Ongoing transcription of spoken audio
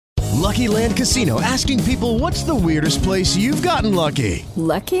Lucky Land Casino, asking people, what's the weirdest place you've gotten lucky?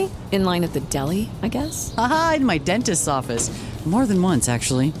 Lucky? In line at the deli, I guess? Aha, in my dentist's office. More than once,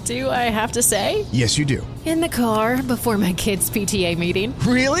 actually. Do I have to say? Yes, you do. In the car before my kids' PTA meeting.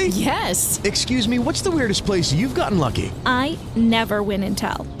 Really? Yes. Excuse me, what's the weirdest place you've gotten lucky? I never win and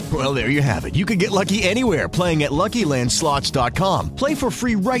tell. Well, there you have it. You can get lucky anywhere, playing at LuckyLandSlots.com. Play for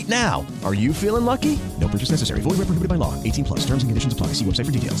free right now. Are you feeling lucky? No purchase necessary. Void where prohibited by law. 18 plus. Terms and conditions apply. See website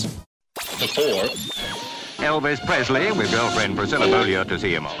for details. The four. Elvis Presley with girlfriend Priscilla Beaulieu to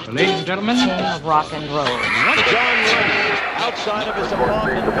see him off. Ladies and gentlemen, rock and roll. John Lennon, outside of his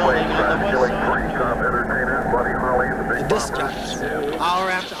apartment building on the west side. Disc jockeys, hour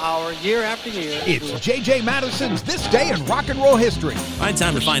after hour, year after year. It's J.J. Madison's This Day in Rock and Roll History. All right,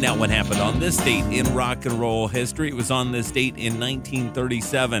 time to find out what happened on this date in rock and roll history. It was on this date in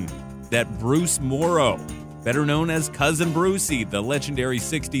 1937 that Bruce Morrow, better known as Cousin Brucey, the legendary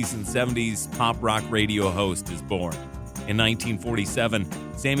 60s and 70s pop rock radio host, is born. In 1947,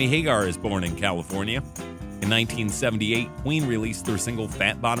 Sammy Hagar is born in California. In 1978, Queen released their single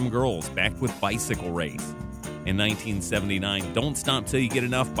Fat Bottom Girls, backed with Bicycle Race. In 1979, Don't Stop Till You Get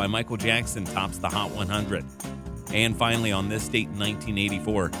Enough by Michael Jackson tops the Hot 100. And finally, on this date in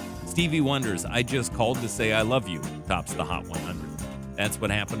 1984, Stevie Wonder's I Just Called to Say I Love You tops the Hot 100. That's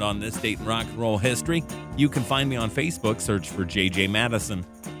what happened on this date in rock and roll history. You can find me on Facebook. Search for JJ Madison,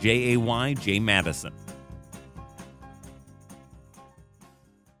 Jayj Madison.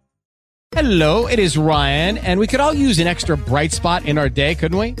 Hello, it is Ryan, and we could all use an extra bright spot in our day,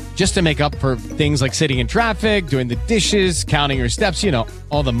 couldn't we? Just to make up for things like sitting in traffic, doing the dishes, counting your steps, you know,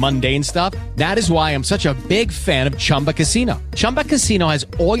 all the mundane stuff. That is why I'm such a big fan of Chumba Casino. Chumba Casino has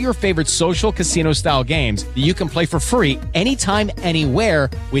all your favorite social casino-style games that you can play for free anytime, anywhere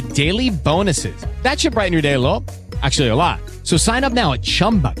with daily bonuses. That should brighten your day a little. Actually, a lot. So sign up now at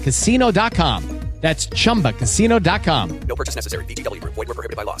ChumbaCasino.com. That's ChumbaCasino.com. No purchase necessary. VGW Group. Void where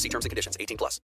prohibited by law. See terms and conditions. 18 plus.